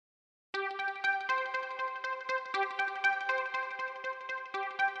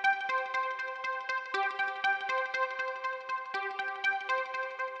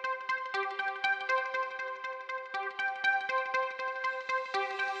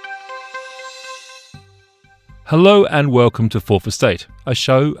Hello and welcome to Fourth Estate, a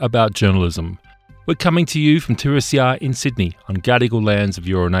show about journalism. We're coming to you from Turisia in Sydney on Gadigal lands of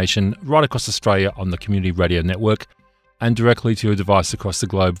Eora Nation, right across Australia on the Community Radio Network, and directly to your device across the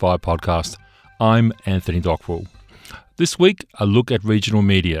globe via podcast. I'm Anthony Dockrell. This week, a look at regional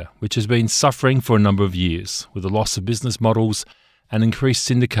media, which has been suffering for a number of years, with the loss of business models and increased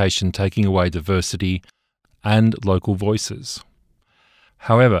syndication taking away diversity and local voices.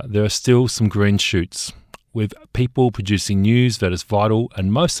 However, there are still some green shoots, with people producing news that is vital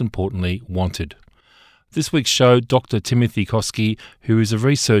and, most importantly, wanted. This week's show, Dr. Timothy Koski, who is a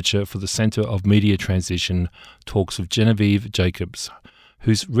researcher for the Centre of Media Transition, talks with Genevieve Jacobs,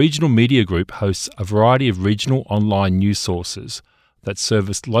 whose regional media group hosts a variety of regional online news sources that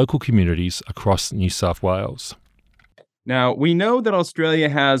service local communities across New South Wales. Now, we know that Australia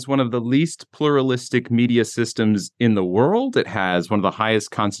has one of the least pluralistic media systems in the world. It has one of the highest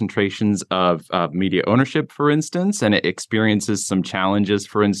concentrations of media ownership, for instance, and it experiences some challenges,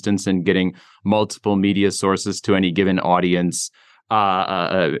 for instance, in getting multiple media sources to any given audience.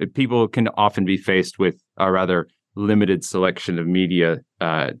 People can often be faced with a rather limited selection of media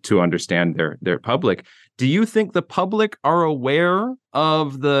to understand their public. Do you think the public are aware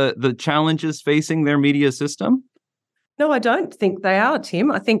of the challenges facing their media system? No, I don't think they are,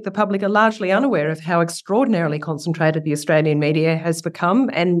 Tim. I think the public are largely unaware of how extraordinarily concentrated the Australian media has become,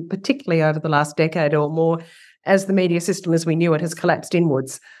 and particularly over the last decade or more, as the media system as we knew it has collapsed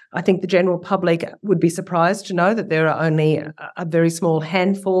inwards. I think the general public would be surprised to know that there are only a very small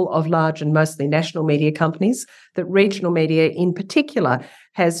handful of large and mostly national media companies, that regional media in particular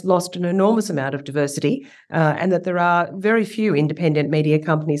has lost an enormous amount of diversity, and that there are very few independent media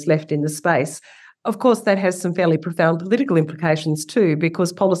companies left in the space. Of course, that has some fairly profound political implications too,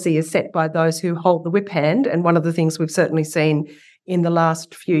 because policy is set by those who hold the whip hand. And one of the things we've certainly seen in the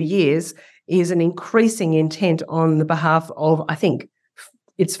last few years is an increasing intent on the behalf of, I think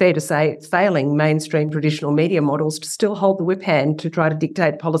it's fair to say, failing mainstream traditional media models to still hold the whip hand to try to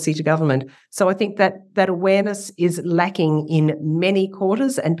dictate policy to government. So I think that awareness is lacking in many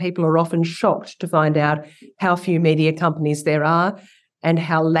quarters, and people are often shocked to find out how few media companies there are and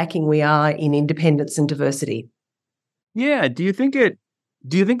how lacking we are in independence and diversity. Yeah. Do you think it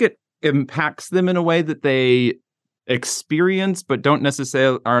impacts them in a way that they experience but aren't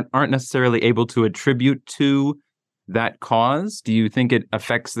necessarily able to attribute to that cause? Do you think it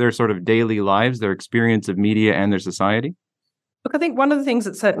affects their sort of daily lives, their experience of media and their society? Look, I think one of the things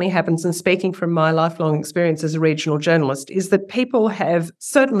that certainly happens, and speaking from my lifelong experience as a regional journalist, is that people have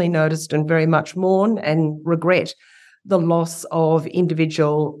certainly noticed and very much mourn and regret the loss of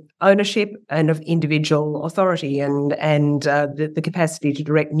individual ownership and of individual authority and the capacity to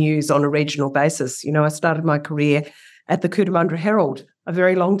direct news on a regional basis. You know, I started my career at the Cootamundra Herald a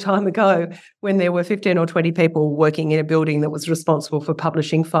very long time ago when there were 15 or 20 people working in a building that was responsible for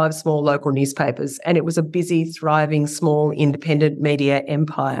publishing 5 small local newspapers. And it was a busy, thriving, small, independent media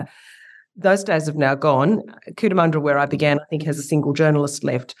empire. Those days have now gone. Cootamundra, where I began, I think has a single journalist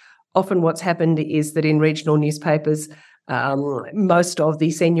left. Often what's happened is that in regional newspapers, most of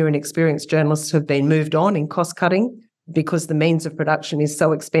the senior and experienced journalists have been moved on in cost-cutting because the means of production is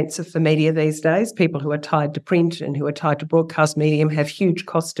so expensive for media these days. People who are tied to print and who are tied to broadcast medium have huge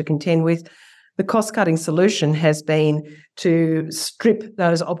costs to contend with. The cost-cutting solution has been to strip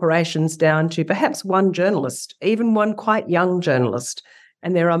those operations down to perhaps one journalist, even one quite young journalist.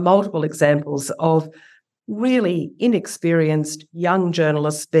 And there are multiple examples of really inexperienced young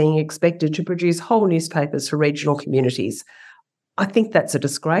journalists being expected to produce whole newspapers for regional communities. I think that's a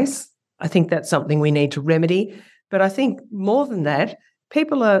disgrace. I think that's something we need to remedy. But I think more than that,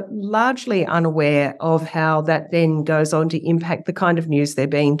 people are largely unaware of how that then goes on to impact the kind of news they're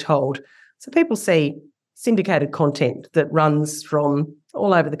being told. So people see syndicated content that runs from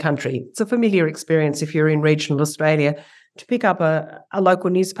all over the country. It's a familiar experience if you're in regional Australia to pick up a local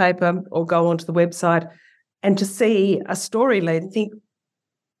newspaper or go onto the website and to see a story lead and think,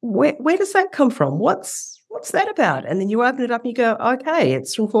 where does that come from? What's that about? And then you open it up and you go, okay,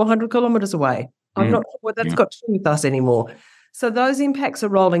 it's from 400 kilometres away. I'm not sure what that's got to do with us anymore. So those impacts are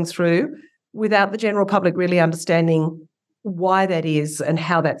rolling through without the general public really understanding why that is and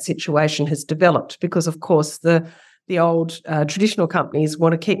how that situation has developed. Because, of course, the old traditional companies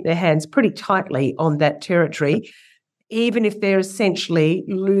want to keep their hands pretty tightly on that territory, even if they're essentially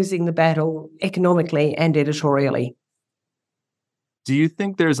losing the battle economically and editorially. Do you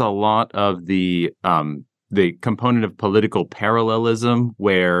think there's a lot of the component of political parallelism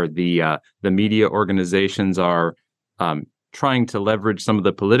where the media organizations are trying to leverage some of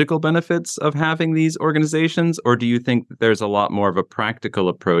the political benefits of having these organizations? Or do you think that there's a lot more of a practical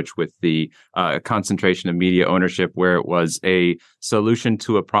approach with the concentration of media ownership where it was a solution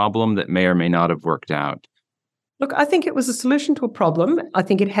to a problem that may or may not have worked out? Look, I think it was a solution to a problem. I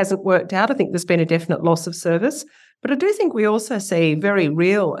think it hasn't worked out. I think there's been a definite loss of service. But I do think we also see very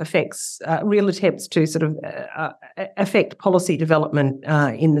real effects, real attempts to sort of affect policy development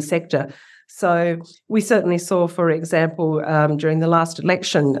in the sector. So we certainly saw, for example, during the last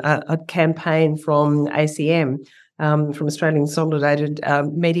election, a campaign from ACM, from Australian Consolidated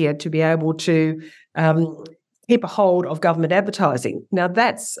Media, to be able to keep a hold of government advertising. Now,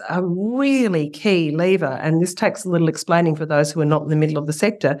 that's a really key lever, and this takes a little explaining for those who are not in the middle of the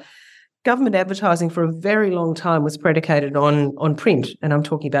sector. Government advertising for a very long time was predicated on print, and I'm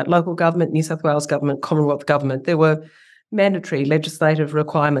talking about local government, New South Wales government, Commonwealth government. There were mandatory legislative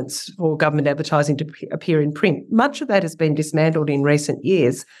requirements for government advertising to appear in print. Much of that has been dismantled in recent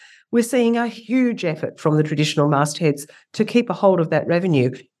years. We're seeing a huge effort from the traditional mastheads to keep a hold of that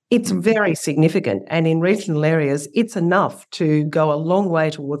revenue. It's very significant, and in regional areas, it's enough to go a long way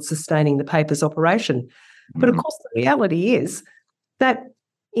towards sustaining the paper's operation. But of course, the reality is that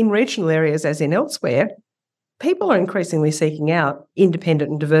in regional areas, as in elsewhere, people are increasingly seeking out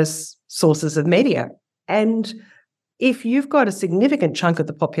independent and diverse sources of media. And if you've got a significant chunk of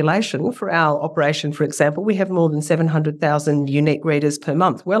the population, for our operation, for example, we have more than 700,000 unique readers per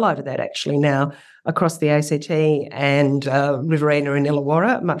month, well over that actually now, across the ACT and Riverina and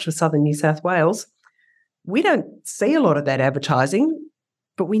Illawarra, much of southern New South Wales. We don't see a lot of that advertising,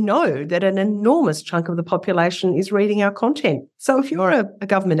 but we know that an enormous chunk of the population is reading our content. So if you're a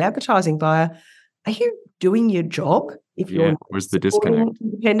government advertising buyer, are you doing your job? If you're where's the disconnect?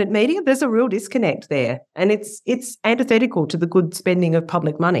 Independent media, there's a real disconnect there, and it's antithetical to the good spending of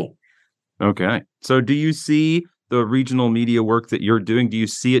public money. Okay. So do you see the regional media work that you're doing, do you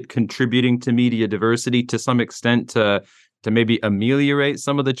see it contributing to media diversity to some extent to maybe ameliorate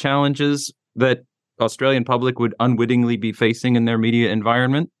some of the challenges that Australian public would unwittingly be facing in their media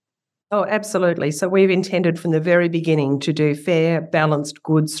environment? Oh, absolutely. So we've intended from the very beginning to do fair, balanced,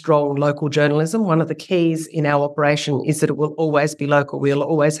 good, strong local journalism. One of the keys in our operation is that it will always be local. We'll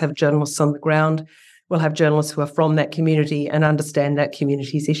always have journalists on the ground. We'll have journalists who are from that community and understand that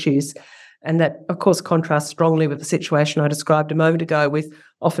community's issues. And that, of course, contrasts strongly with the situation I described a moment ago, with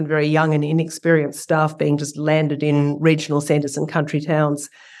often very young and inexperienced staff being just landed in regional centres and country towns.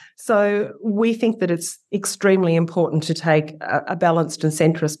 So we think that it's extremely important to take a balanced and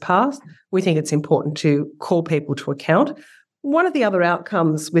centrist path. We think it's important to call people to account. One of the other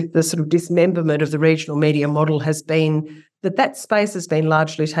outcomes with the sort of dismemberment of the regional media model has been that space has been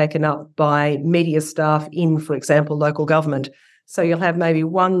largely taken up by media staff in, for example, local government. So you'll have maybe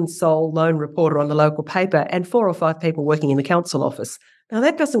one sole lone reporter on the local paper and 4 or 5 people working in the council office. Now,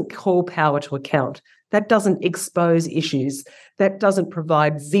 that doesn't call power to account. That doesn't expose issues. That doesn't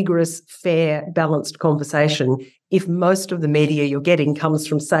provide vigorous, fair, balanced conversation if most of the media you're getting comes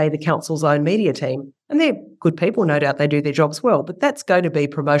from, say, the council's own media team. And they're good people, no doubt they do their jobs well, but that's going to be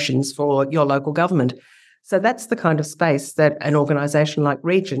promotions for your local government. So that's the kind of space that an organisation like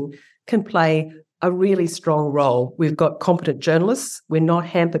Region can play a really strong role. We've got competent journalists. We're not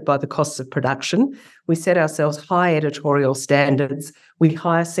hampered by the costs of production. We set ourselves high editorial standards. We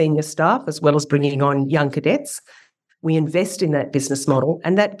hire senior staff as well as bringing on young cadets. We invest in that business model,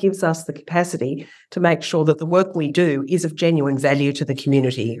 and that gives us the capacity to make sure that the work we do is of genuine value to the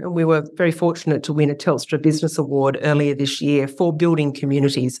community. And we were very fortunate to win a Telstra Business Award earlier this year for building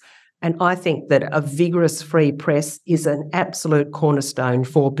communities. And I think that a vigorous free press is an absolute cornerstone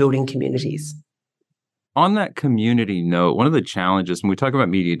for building communities. On that community note, one of the challenges when we talk about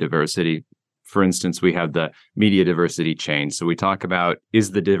media diversity, for instance, we have the media diversity chain. So we talk about,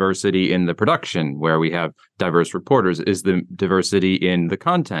 is the diversity in the production where we have diverse reporters? Is the diversity in the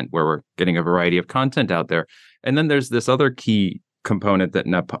content where we're getting a variety of content out there? And then there's this other key component that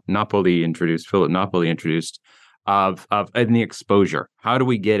Philip Napoli introduced of in the exposure. How do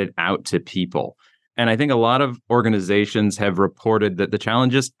we get it out to people? And I think a lot of organizations have reported that the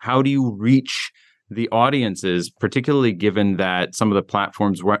challenge is, how do you reach the audiences, particularly given that some of the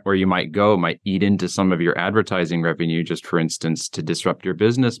platforms where you might go might eat into some of your advertising revenue, just for instance, to disrupt your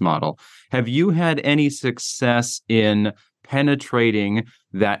business model. Have you had any success in penetrating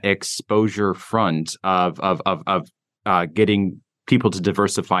that exposure front of getting people to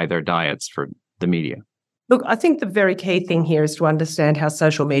diversify their diets for the media? Look, I think the very key thing here is to understand how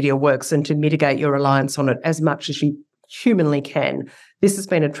social media works and to mitigate your reliance on it as much as you humanly can. This has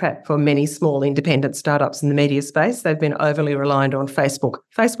been a trap for many small independent startups in the media space. They've been overly reliant on Facebook.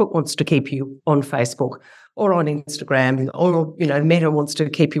 Facebook wants to keep you on Facebook or on Instagram, or, Meta wants to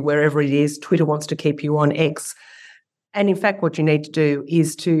keep you wherever it is. Twitter wants to keep you on X. And in fact, what you need to do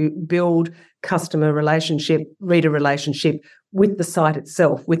is to build customer relationship, reader relationship with the site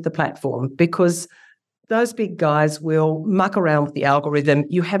itself, with the platform, because those big guys will muck around with the algorithm.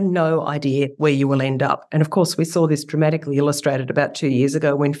 You have no idea where you will end up. And of course, we saw this dramatically illustrated about 2 years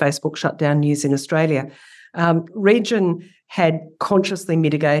ago when Facebook shut down news in Australia. Region had consciously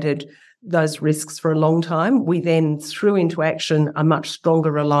mitigated those risks for a long time. We then threw into action a much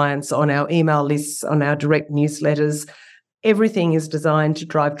stronger reliance on our email lists, on our direct newsletters. Everything is designed to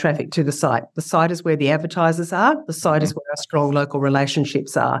drive traffic to the site. The site is where the advertisers are. The site is where our strong local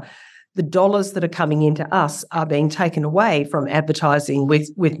relationships are. The dollars that are coming into us are being taken away from advertising with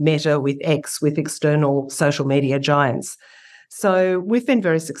Meta, with X, with external social media giants. So we've been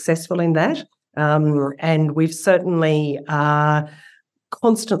very successful in that. And we've certainly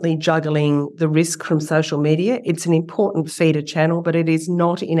constantly juggling the risk from social media. It's an important feeder channel, but it is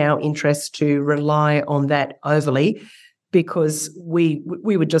not in our interest to rely on that overly, because we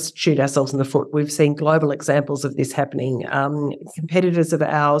would just shoot ourselves in the foot. We've seen global examples of this happening. Competitors of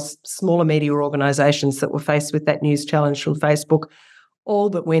ours, smaller media organisations that were faced with that news challenge from Facebook, all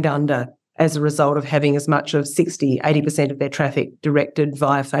but went under as a result of having as much of 60, 80% of their traffic directed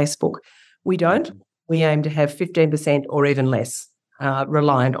via Facebook. We don't. We aim to have 15% or even less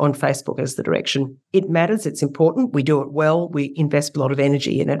reliant on Facebook as the direction. It matters. It's important. We do it well. We invest a lot of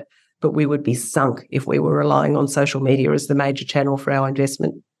energy in it. But we would be sunk if we were relying on social media as the major channel for our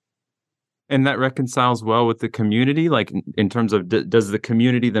investment. And that reconciles well with the community, like in terms of does the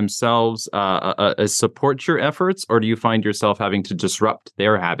community themselves support your efforts, or do you find yourself having to disrupt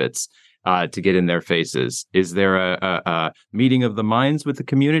their habits to get in their faces? Is there a meeting of the minds with the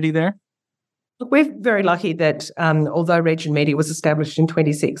community there? Look, we're very lucky that although Region Media was established in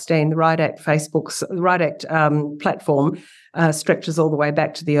 2016, the Right Act platform stretches all the way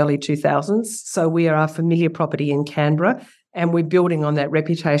back to the early 2000s. So we are a familiar property in Canberra, and we're building on that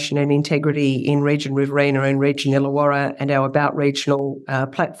reputation and integrity in Region Riverina and Region Illawarra and our About Regional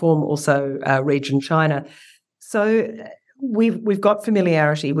platform, also Region China. So we've got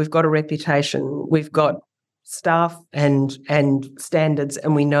familiarity, we've got a reputation, we've got staff and standards,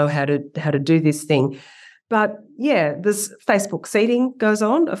 and we know how to do this thing. But yeah, this Facebook seeding goes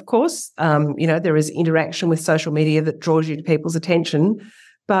on, of course. There is interaction with social media that draws you to people's attention.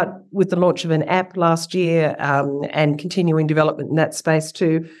 But with the launch of an app last year and continuing development in that space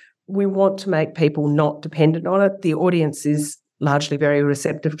too, we want to make people not dependent on it. The audience is largely very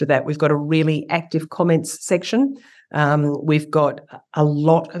receptive to that. We've got a really active comments section. We've got a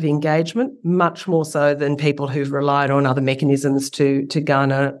lot of engagement, much more so than people who've relied on other mechanisms to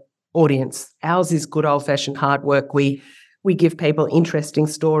garner audience. Ours is good old-fashioned hard work. We give people interesting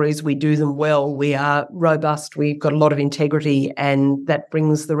stories. We do them well. We are robust. We've got a lot of integrity, and that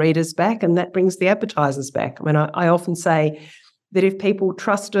brings the readers back, and that brings the advertisers back. I mean, I often say that if people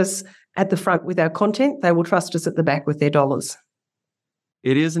trust us at the front with our content, they will trust us at the back with their dollars.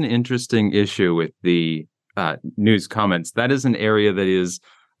 It is an interesting issue with the news comments. That is an area that is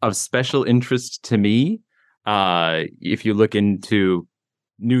of special interest to me. If you look into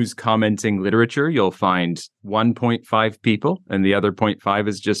news commenting literature, you'll find 1.5 people, and the other 0.5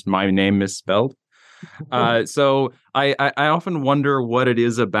 is just my name misspelled. So I often wonder what it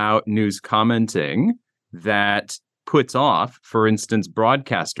is about news commenting that puts off, for instance,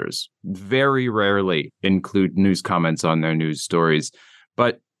 broadcasters. Very rarely include news comments on their news stories,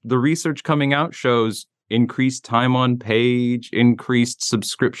 but the research coming out shows increased time on page, increased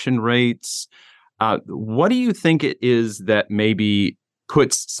subscription rates. What do you think it is that maybe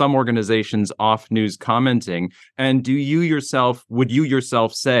puts some organizations off news commenting? And would you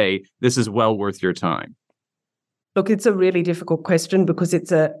yourself say this is well worth your time? Look, it's a really difficult question because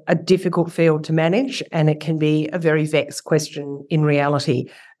it's a difficult field to manage, and it can be a very vexed question in reality.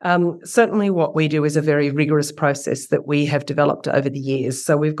 Certainly what we do is a very rigorous process that we have developed over the years.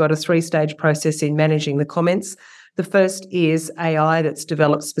 So we've got a 3-stage process in managing the comments. The first is AI that's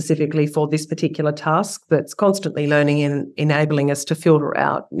developed specifically for this particular task, that's constantly learning and enabling us to filter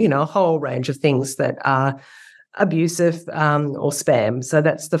out, a whole range of things that are abusive or spam. So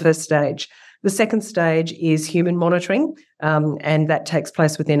that's the first stage. The second stage is human monitoring, and that takes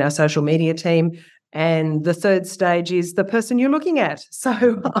place within our social media team. And the third stage is the person you're looking at.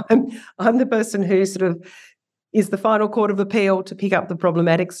 So I'm the person who sort of is the final court of appeal to pick up the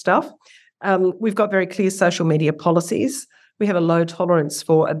problematic stuff. We've got very clear social media policies. we have a low tolerance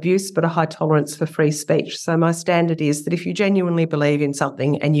for abuse, but a high tolerance for free speech. So my standard is that if you genuinely believe in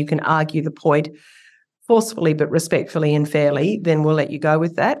something and you can argue the point forcefully but respectfully and fairly, then we'll let you go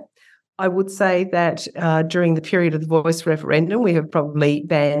with that. I would say that during the period of the Voice referendum, we have probably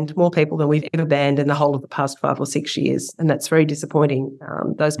banned more people than we've ever banned in the whole of the past 5 or 6 years, and that's very disappointing.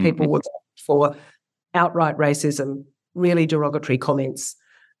 Those people were for outright racism, really derogatory comments,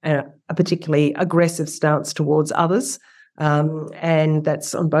 a particularly aggressive stance towards others, and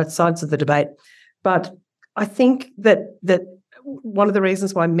that's on both sides of the debate. But I think that one of the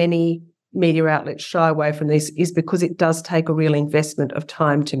reasons why many media outlets shy away from this is because it does take a real investment of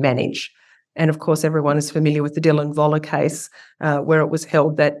time to manage. And of course, everyone is familiar with the Dylan Voller case, where it was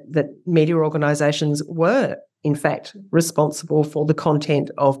held that media organisations were, in fact, responsible for the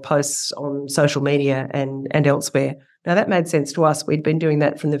content of posts on social media and elsewhere. Now, that made sense to us. We'd been doing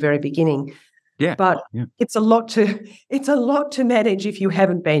that from the very beginning. Yeah. But it's a lot to manage if you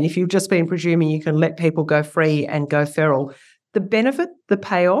haven't been. If you've just been presuming you can let people go free and go feral. The benefit, the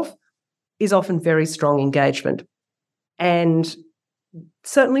payoff, is often very strong engagement. And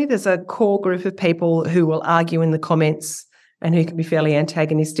certainly there's a core group of people who will argue in the comments and who can be fairly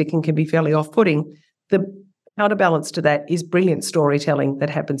antagonistic and can be fairly off-putting. The counterbalance to that is brilliant storytelling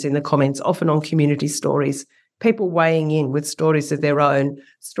that happens in the comments, often on community stories, people weighing in with stories of their own,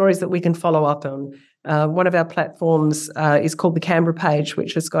 stories that we can follow up on. One of our platforms is called the Canberra page,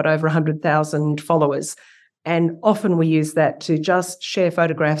 which has got over 100,000 followers. And often we use that to just share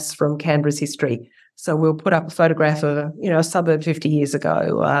photographs from Canberra's history. So we'll put up a photograph of, a suburb 50 years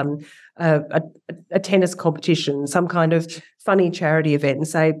ago, a tennis competition, some kind of funny charity event, and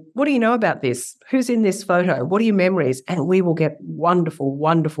say, what do you know about this? Who's in this photo? What are your memories? And we will get wonderful,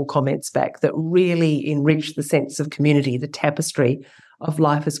 wonderful comments back that really enrich the sense of community, the tapestry of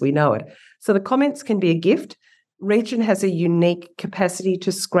life as we know it. So the comments can be a gift. Region has a unique capacity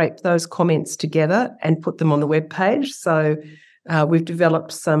to scrape those comments together and put them on the web page. So we've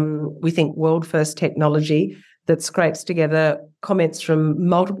developed some, we think, world-first technology that scrapes together comments from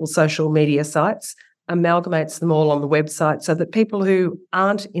multiple social media sites, amalgamates them all on the website so that people who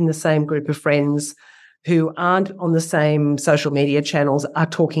aren't in the same group of friends, who aren't on the same social media channels, are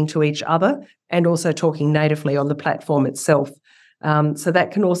talking to each other and also talking natively on the platform itself. So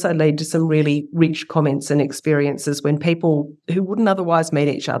that can also lead to some really rich comments and experiences when people who wouldn't otherwise meet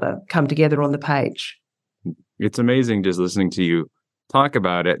each other come together on the page. It's amazing just listening to you talk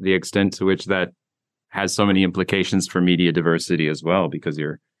about it, the extent to which that has so many implications for media diversity as well, because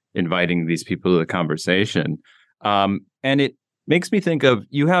you're inviting these people to the conversation. And it makes me think of,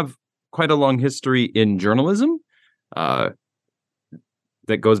 you have quite a long history in journalism that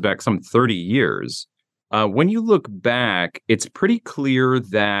goes back some 30 years. When you look back, it's pretty clear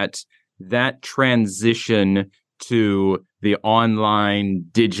that transition to the online,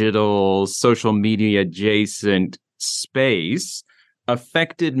 digital, social media adjacent space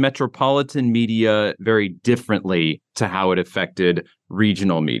affected metropolitan media very differently to how it affected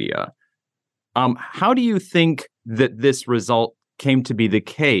regional media. How do you think that this result came to be the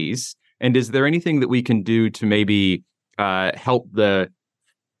case? And is there anything that we can do to maybe help the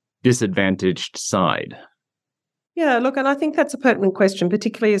disadvantaged side? Yeah, look, and I think that's a pertinent question,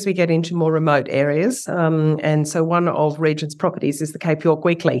 particularly as we get into more remote areas. And so one of Region's properties is the Cape York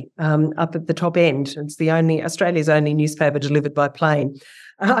Weekly, up at the top end. It's Australia's only newspaper delivered by plane.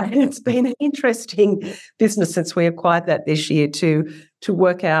 And it's been an interesting business since we acquired that this year to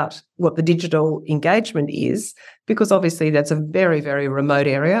work out what the digital engagement is, because obviously that's a very, very remote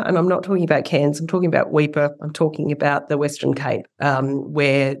area. And I'm not talking about Cairns, I'm talking about Weipa, I'm talking about the Western Cape,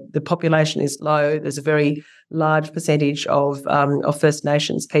 where the population is low. There's a very large percentage of First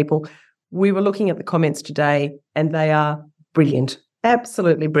Nations people. We were looking at the comments today and they are brilliant.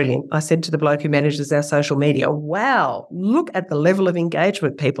 Absolutely brilliant. I said to the bloke who manages our social media, wow, look at the level of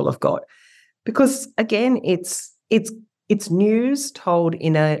engagement people have got. Because again, it's news told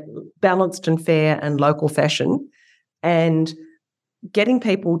in a balanced and fair and local fashion, and getting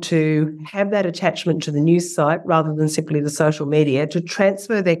people to have that attachment to the news site rather than simply the social media, to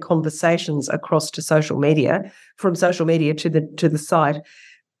transfer their conversations across to social media, from social media to the site,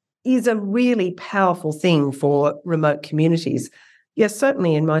 is a really powerful thing for remote communities. Yes,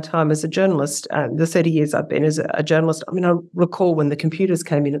 certainly in my time as a journalist, the 30 years I've been as a journalist, I mean, I recall when the computers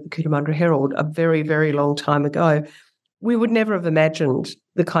came in at the Cootamundra Herald a very, very long time ago, we would never have imagined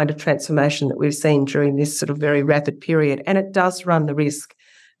the kind of transformation that we've seen during this sort of very rapid period. And it does run the risk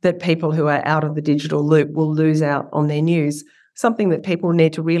that people who are out of the digital loop will lose out on their news. Something that people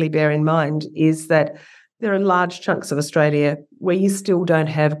need to really bear in mind is that there are large chunks of Australia where you still don't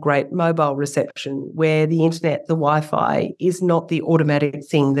have great mobile reception, where the internet, the Wi-Fi is not the automatic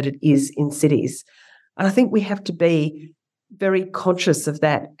thing that it is in cities. And I think we have to be very conscious of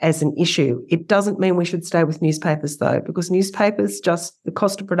that as an issue. It doesn't mean we should stay with newspapers, though, because newspapers, just the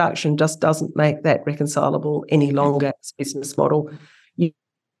cost of production just doesn't make that reconcilable any longer as a business model. You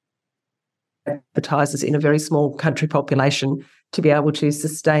advertisers in a very small country population to be able to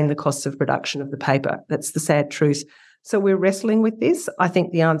sustain the costs of production of the paper. That's the sad truth. So we're wrestling with this. I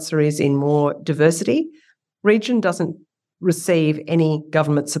think the answer is in more diversity. Region doesn't receive any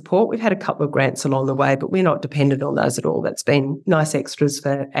government support. We've had a couple of grants along the way, but we're not dependent on those at all. That's been nice extras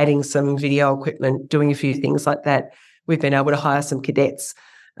for adding some video equipment, doing a few things like that. We've been able to hire some cadets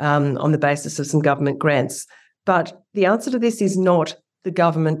on the basis of some government grants. But the answer to this is not the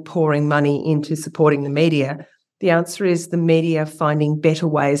government pouring money into supporting the media. The answer is the media finding better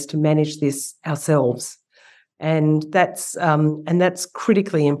ways to manage this ourselves. And that's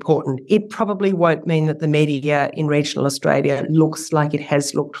critically important. It probably won't mean that the media in regional Australia looks like it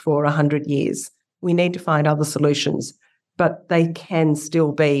has looked for 100 years. We need to find other solutions, but they can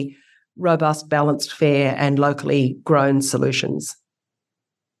still be robust, balanced, fair, and locally grown solutions.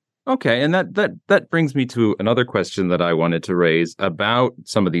 Okay, and that brings me to another question that I wanted to raise about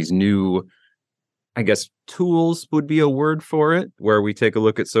some of these new, I guess, tools would be a word for it, where we take a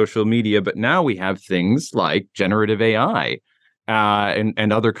look at social media, but now we have things like generative AI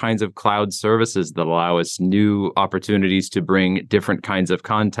and other kinds of cloud services that allow us new opportunities to bring different kinds of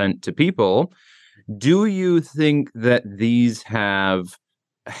content to people. Do you think that these have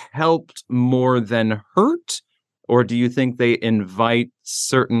helped more than hurt, or do you think they invite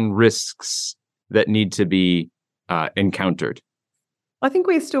certain risks that need to be encountered? I think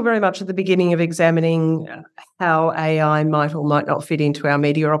we're still very much at the beginning of examining how AI might or might not fit into our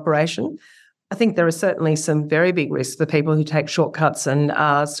media operation. I think there are certainly some very big risks for people who take shortcuts and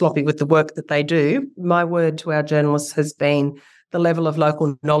are sloppy with the work that they do. My word to our journalists has been the level of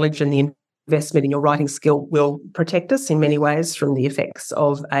local knowledge and the investment in your writing skill will protect us in many ways from the effects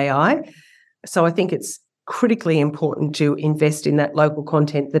of AI. So I think it's critically important to invest in that local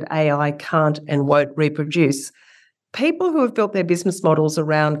content that AI can't and won't reproduce. People who have built their business models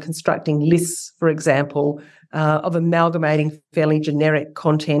around constructing lists, for example, of amalgamating fairly generic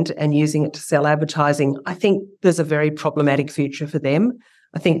content and using it to sell advertising, I think there's a very problematic future for them.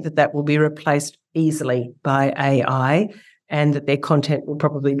 I think that will be replaced easily by AI and that their content will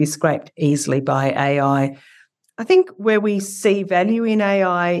probably be scraped easily by AI. I think where we see value in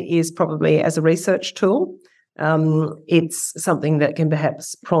AI is probably as a research tool. It's something that can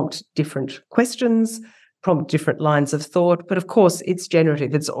perhaps prompt different questions, prompt different lines of thought. But of course, it's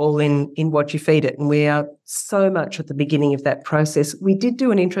generative. It's all in what you feed it. And we are so much at the beginning of that process. We did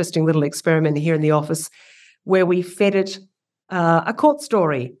do an interesting little experiment here in the office where we fed it a court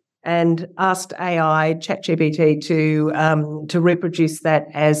story and asked AI, ChatGPT, to reproduce that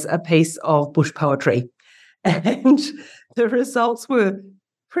as a piece of bush poetry. And the results were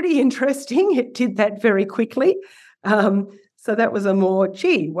pretty interesting. It did that very quickly. So that was a more,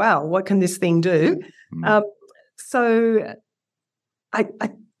 gee, wow, what can this thing do? So I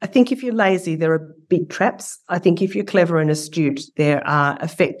think if you're lazy, there are big traps. I think if you're clever and astute, there are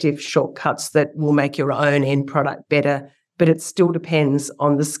effective shortcuts that will make your own end product better. But it still depends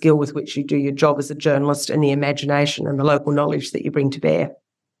on the skill with which you do your job as a journalist and the imagination and the local knowledge that you bring to bear.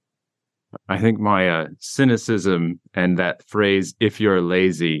 I think my cynicism and that phrase, if you're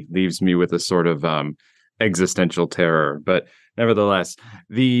lazy, leaves me with a sort of existential terror. But nevertheless,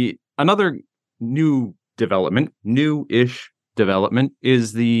 another new-ish development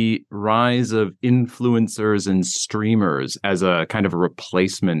is the rise of influencers and streamers as a kind of a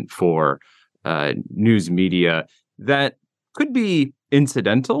replacement for news media that could be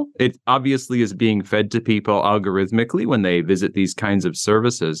incidental. It obviously is being fed to people algorithmically when they visit these kinds of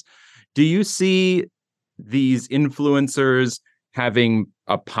services. Do you see these influencers having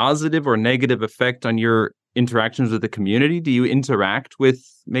a positive or negative effect on your interactions with the community? Do you interact with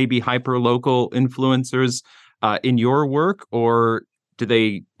maybe hyper-local influencers in your work, or do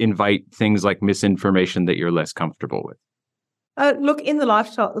they invite things like misinformation that you're less comfortable with? Look, in the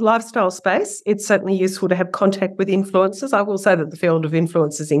lifestyle space, it's certainly useful to have contact with influencers. I will say that the field of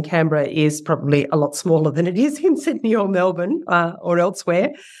influencers in Canberra is probably a lot smaller than it is in Sydney or Melbourne or elsewhere.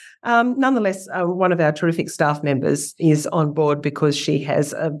 Nonetheless, one of our terrific staff members is on board because she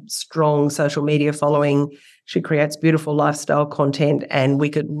has a strong social media following. She creates beautiful lifestyle content, and we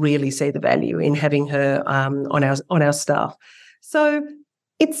could really see the value in having her on our staff. So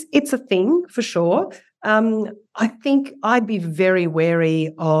it's a thing for sure. I think I'd be very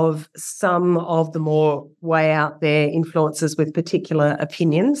wary of some of the more way out there influences with particular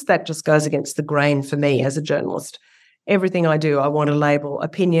opinions. That just goes against the grain for me as a journalist. Everything I do, I want to label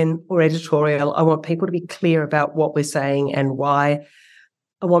opinion or editorial. I want people to be clear about what we're saying and why.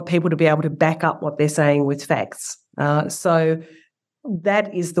 I want people to be able to back up what they're saying with facts. So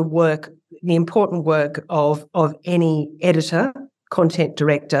that is the work, the important work of any editor, content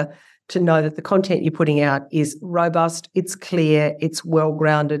director, to know that the content you're putting out is robust, it's clear, it's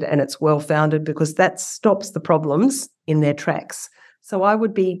well-grounded, and it's well-founded, because that stops the problems in their tracks. So I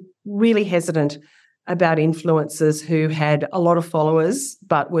would be really hesitant about influencers who had a lot of followers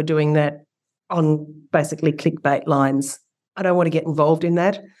but were doing that on basically clickbait lines. I don't want to get involved in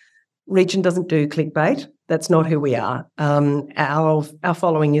that. Region doesn't do clickbait. That's not who we are. Our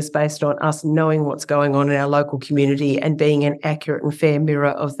following is based on us knowing what's going on in our local community and being an accurate and fair mirror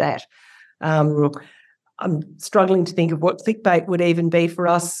of that. I'm struggling to think of what clickbait would even be for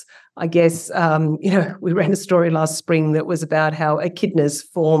us. I guess, we ran a story last spring that was about how echidnas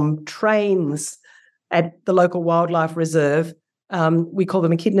form trains at the local wildlife reserve. We call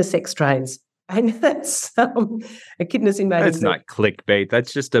them echidna sex trains. And that's echidnas in mating. That's not clickbait.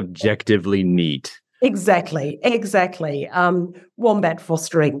 That's just objectively neat. Exactly. Wombat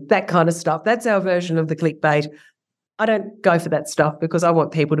fostering, that kind of stuff. That's our version of the clickbait. I don't go for that stuff because I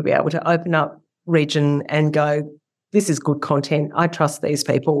want people to be able to open up Region and go, this is good content. I trust these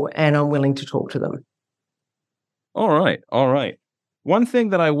people and I'm willing to talk to them. All right. One thing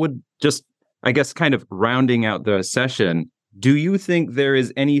that I would just, I guess, kind of rounding out the session, do you think there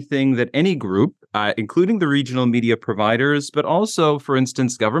is anything that any group, including the regional media providers, but also, for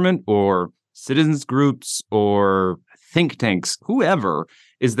instance, government or citizens groups or think tanks, whoever,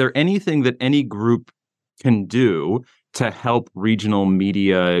 is there anything that any group can do to help regional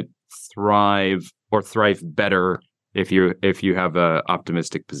media thrive or thrive better if you have an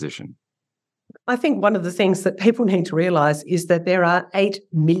optimistic position? I think one of the things that people need to realise is that there are 8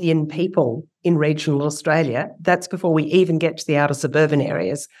 million people in regional Australia. That's before we even get to the outer suburban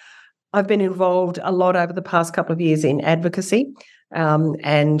areas. I've been involved a lot over the past couple of years in advocacy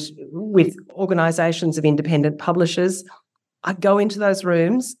and with organisations of independent publishers. I go into those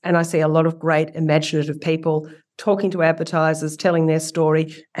rooms and I see a lot of great imaginative people talking to advertisers, telling their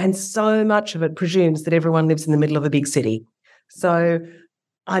story, and so much of it presumes that everyone lives in the middle of a big city. So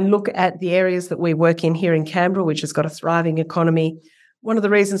I look at the areas that we work in here in Canberra, which has got a thriving economy. One of the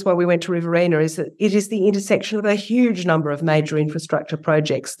reasons why we went to Riverina is that it is the intersection of a huge number of major infrastructure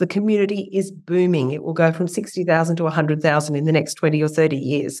projects. The community is booming. It will go from 60,000 to 100,000 in the next 20 or 30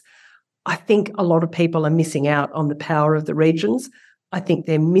 years. I think a lot of people are missing out on the power of the regions. I think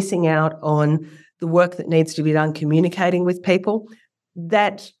they're missing out on the work that needs to be done communicating with people.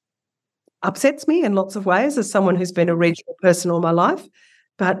 That upsets me in lots of ways as someone who's been a regional person all my life.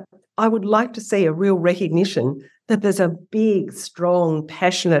 But I would like to see a real recognition that there's a big, strong,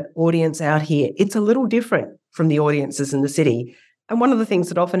 passionate audience out here. It's a little different from the audiences in the city. And one of the things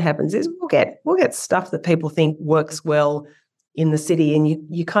that often happens is we'll get stuff that people think works well in the city, and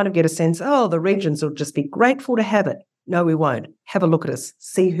you kind of get a sense, the regions will just be grateful to have it. No, we won't. Have a look at us,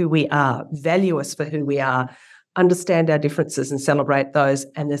 see who we are, value us for who we are, understand our differences and celebrate those.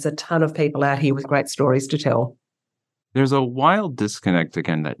 And there's a ton of people out here with great stories to tell. There's a wild disconnect,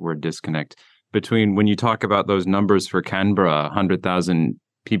 again, that word disconnect, between when you talk about those numbers for Canberra, 100,000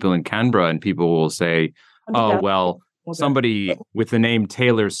 people in Canberra, and people will say, somebody with the name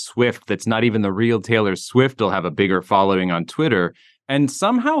Taylor Swift that's not even the real Taylor Swift will have a bigger following on Twitter, and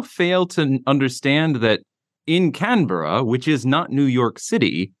somehow fail to understand that in Canberra, which is not New York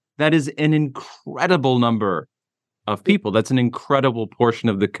City, that is an incredible number of people. That's an incredible portion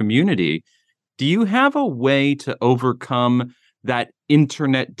of the community. Do you have a way to overcome that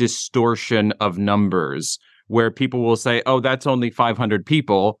internet distortion of numbers where people will say, that's only 500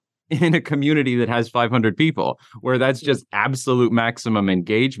 people in a community that has 500 people, where that's just absolute maximum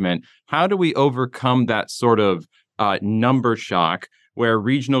engagement? How do we overcome that sort of number shock where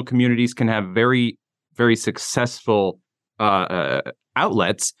regional communities can have very, very successful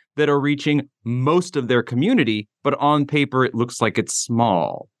outlets that are reaching most of their community, but on paper it looks like it's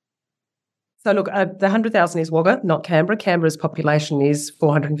small? So look, the 100,000 is Wagga, not Canberra. Canberra's population is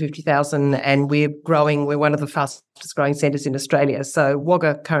 450,000 and we're growing. We're one of the fastest growing centres in Australia. So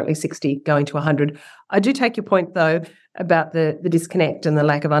Wagga currently 60, going to 100. I do take your point, though, about the disconnect and the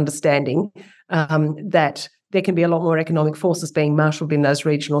lack of understanding that there can be a lot more economic forces being marshalled in those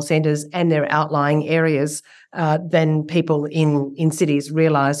regional centres and their outlying areas than people in cities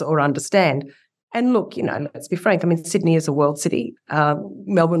realise or understand. And look, let's be frank. I mean, Sydney is a world city.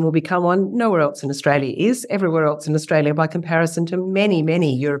 Melbourne will become one. Nowhere else in Australia is. Everywhere else in Australia, by comparison to many,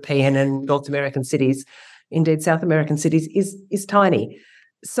 many European and North American cities, indeed South American cities, is tiny.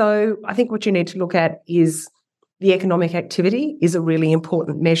 So I think what you need to look at is the economic activity is a really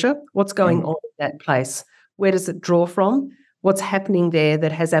important measure. What's going on in that place? Where does it draw from? What's happening there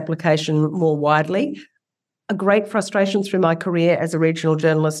that has application more widely? A great frustration through my career as a regional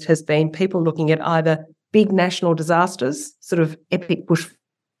journalist has been people looking at either big national disasters, sort of epic bush,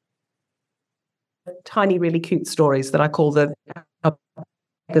 tiny, really cute stories that I call the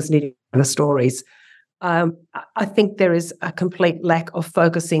stories. I think there is a complete lack of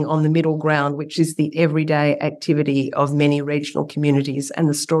focusing on the middle ground, which is the everyday activity of many regional communities and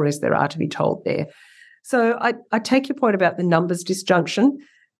the stories there are to be told there. So I take your point about the numbers disjunction,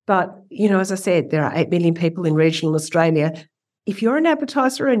 but, as I said, there are 8 million people in regional Australia. If you're an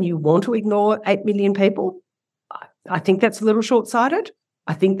advertiser and you want to ignore 8 million people, I think that's a little short-sighted.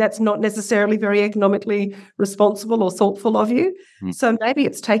 I think that's not necessarily very economically responsible or thoughtful of you. So maybe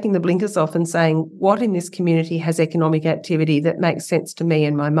it's taking the blinkers off and saying, what in this community has economic activity that makes sense to me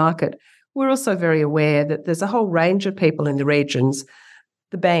and my market? We're also very aware that there's a whole range of people in the regions,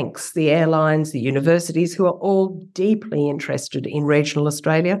 the banks, the airlines, the universities, who are all deeply interested in regional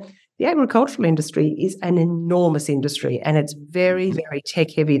Australia. The agricultural industry is an enormous industry and it's very, very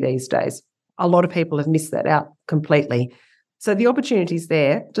tech-heavy these days. A lot of people have missed that out completely. So the opportunity's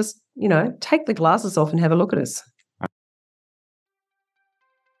there. Just, take the glasses off and have a look at us.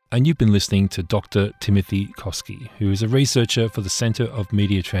 And you've been listening to Dr. Timothy Koski, who is a researcher for the Centre of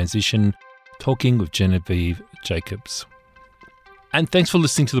Media Transition, talking with Genevieve Jacobs. And thanks for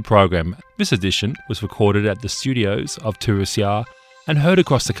listening to the program. This edition was recorded at the studios of 2SER and heard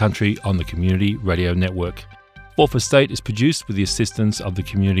across the country on the Community Radio Network. 4th Estate is produced with the assistance of the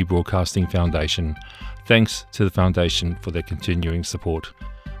Community Broadcasting Foundation. Thanks to the Foundation for their continuing support.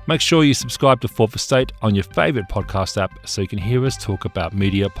 Make sure you subscribe to 4th Estate on your favourite podcast app so you can hear us talk about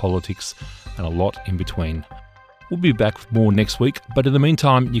media, politics and a lot in between. We'll be back with more next week, but in the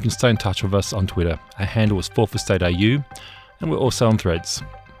meantime, you can stay in touch with us on Twitter. Our handle is 4th Estate AU, and we're also on Threads.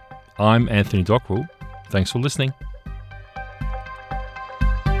 I'm Anthony Dockrell. Thanks for listening.